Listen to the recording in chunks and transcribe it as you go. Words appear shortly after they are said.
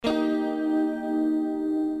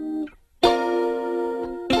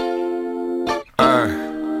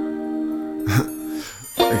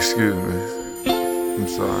Excuse me. I'm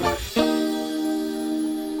sorry.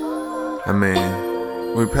 I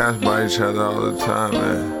mean, we pass by each other all the time,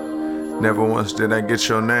 man. Never once did I get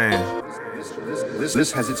your name.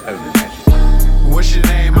 This has its own magic. What's your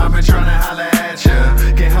name? I've been trying to holla at ya.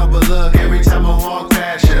 Can't help but look every time I walk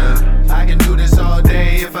past ya. I can do this all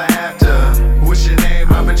day if I have to. What's your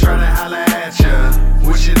name? I've been trying to holla at ya.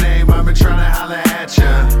 What's your name? I've been trying to holla at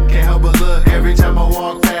ya. Can't help but look every time I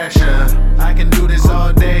walk past ya. I can do this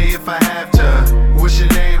all day if I have to. What's your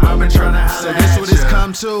name? I've been trying to holla at ya. So this what it's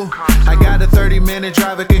come to. I got a 30-minute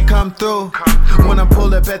drive, it can come through. When I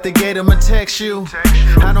pull up at the gate, I'ma text you.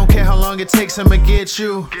 I don't care how long it takes, I'ma get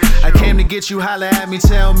you. I came to get you, holla at me,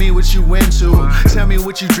 tell me what you into. Tell me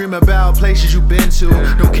what you dream about, places you been to.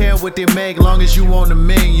 Don't care what they make, long as you on the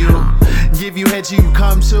menu. Give you head till you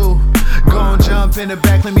come to. Go and jump in the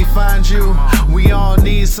back, let me find you. We all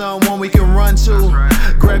need someone we can run to.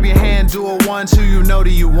 Grab your hand, do a 1-2, you know that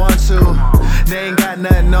you want to. They ain't got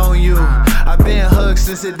nothing on you. I've been hooked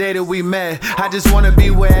since the day that we met. I just wanna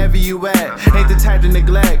be wherever you at. Ain't the type to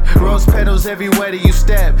neglect. Rose petals everywhere that you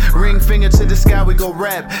step. Ring finger to the sky, we go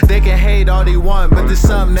rap. They can hate all they want, but there's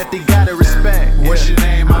something that they gotta respect. What's your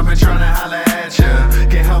name? I've been trying to holla at ya.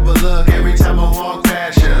 Can't help but look every time I walk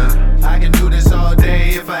past ya. I can do this all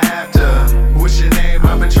day if I have to. What's your name?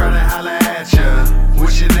 I've been trying to holla at ya.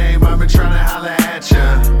 What's your name? I've been trying to holla at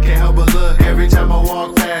ya. Can't help but look every time I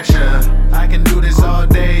walk past ya. I can do this all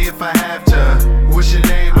day if I have to. What's your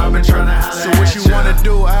name? I've been trying to holla at ya. So what you wanna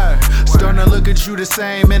do? Starting to look at you the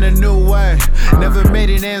same in a new way. Never made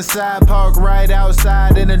it inside, park right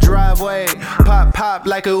outside in the driveway. Pop, pop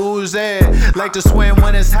like a Uzi. Like to swim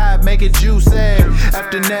when it's hot, make it juicy.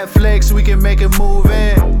 After Netflix, we can make it move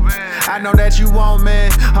in. I know that you want me.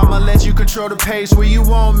 I'ma let you control the pace where you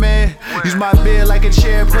want me. Use my beard like a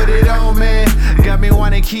chair, put it on me. Got me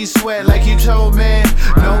wanting keep sweat like you told me.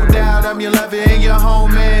 No doubt I'm your lover and your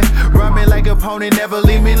homie. Run me like a pony, never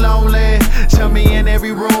leave me lonely. Tell me in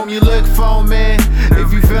every room you look for me.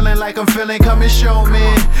 If you feeling like I'm feeling, come and show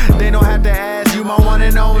me. They don't have to ask, you my one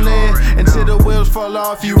and only. Until the wheels fall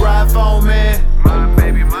off, you ride for me. My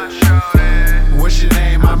baby, my shorty. What's your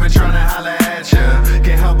name? I've been trying to holla at ya.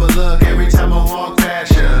 Can't help but look every time I walk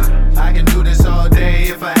past ya. I can do this all day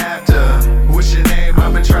if I have to. What's your name?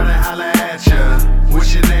 I've been trying to holla at ya.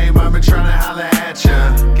 What's your name? I've been trying to holla at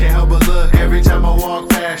ya. Can't help but look every time I walk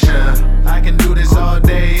past ya. I can do this all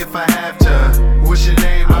day if I have to. What's your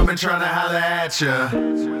name? I've been trying to holla at ya.